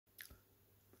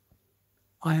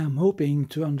I am hoping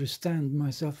to understand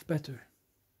myself better.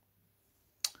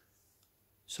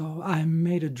 So I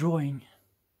made a drawing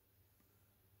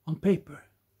on paper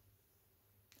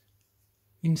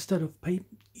instead of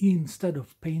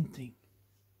painting.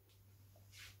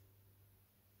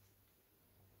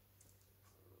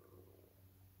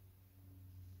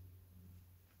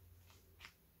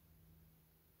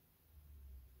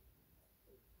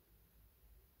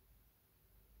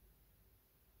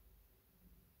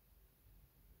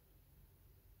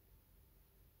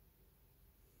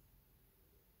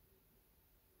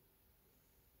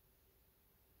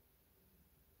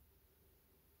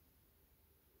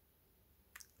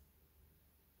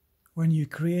 When you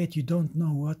create, you don't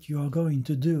know what you are going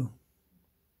to do.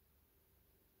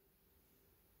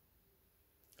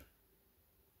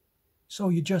 So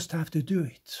you just have to do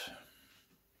it.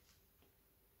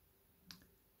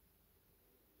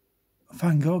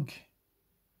 Van Gogh,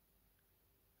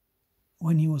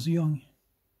 when he was young,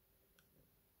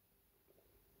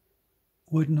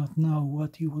 would not know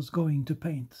what he was going to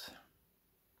paint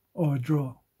or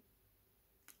draw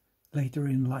later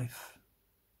in life.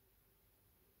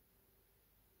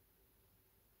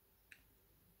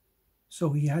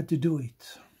 So he had to do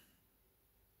it.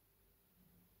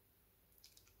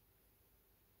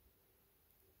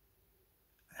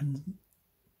 And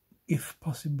if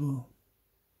possible,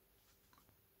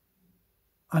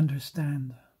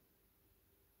 understand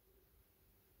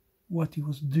what he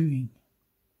was doing.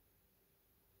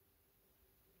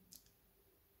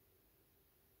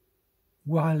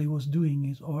 While he was doing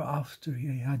it or after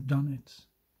he had done it.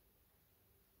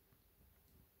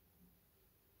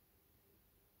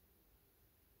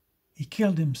 He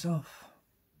killed himself.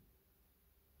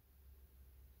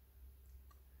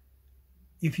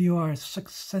 If you are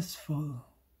successful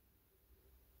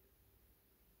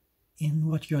in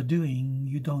what you're doing,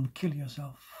 you don't kill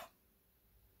yourself.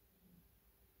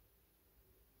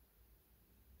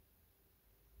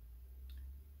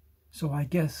 So I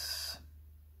guess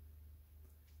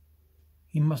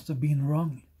he must have been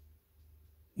wrong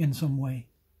in some way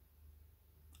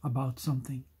about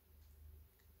something.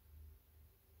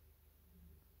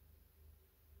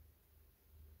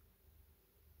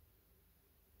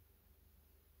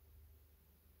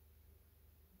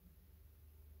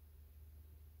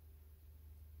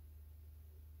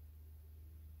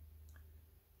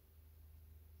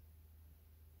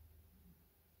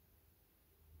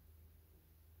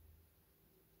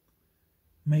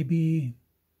 Maybe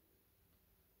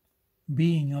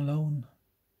being alone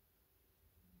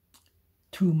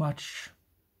too much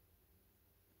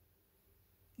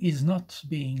is not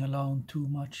being alone too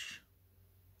much.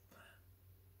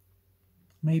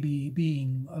 Maybe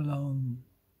being alone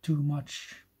too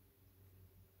much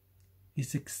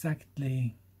is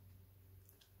exactly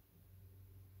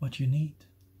what you need.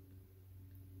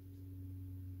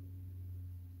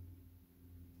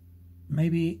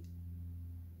 Maybe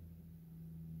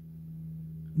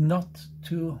not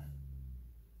to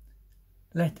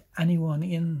let anyone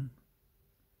in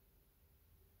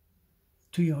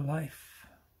to your life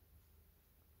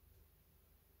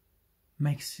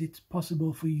makes it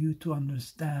possible for you to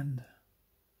understand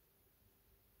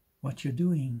what you're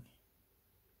doing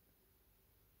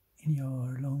in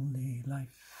your lonely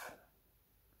life.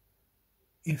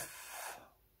 If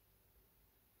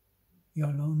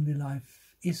your lonely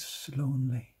life is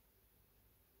lonely,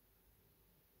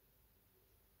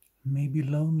 maybe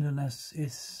loneliness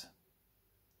is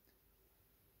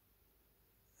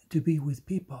to be with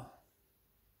people.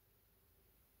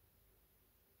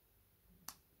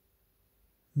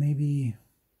 Maybe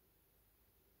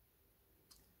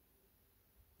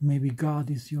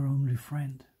God is your only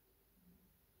friend.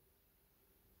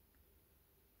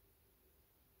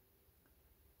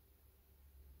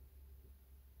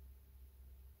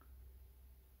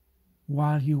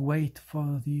 While you wait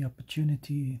for the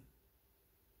opportunity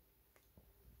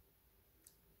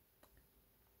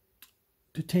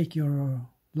to take your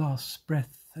last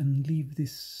breath and leave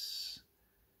this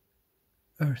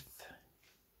earth,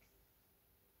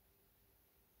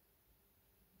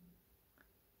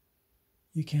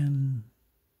 you can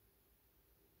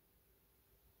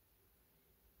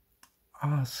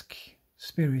ask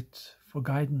Spirit for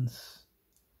guidance,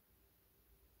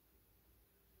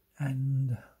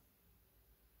 and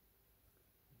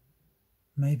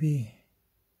maybe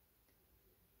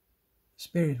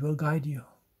Spirit will guide you.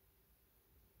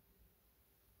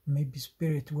 Maybe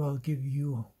Spirit will give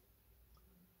you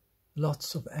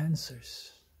lots of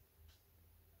answers,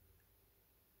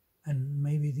 and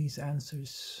maybe these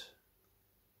answers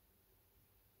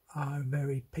are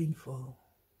very painful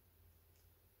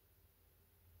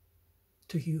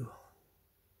to you.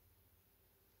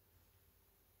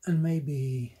 And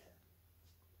maybe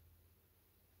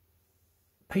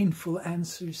painful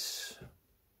answers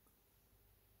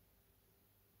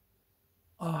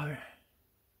are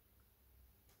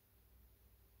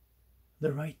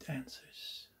the right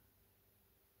answers.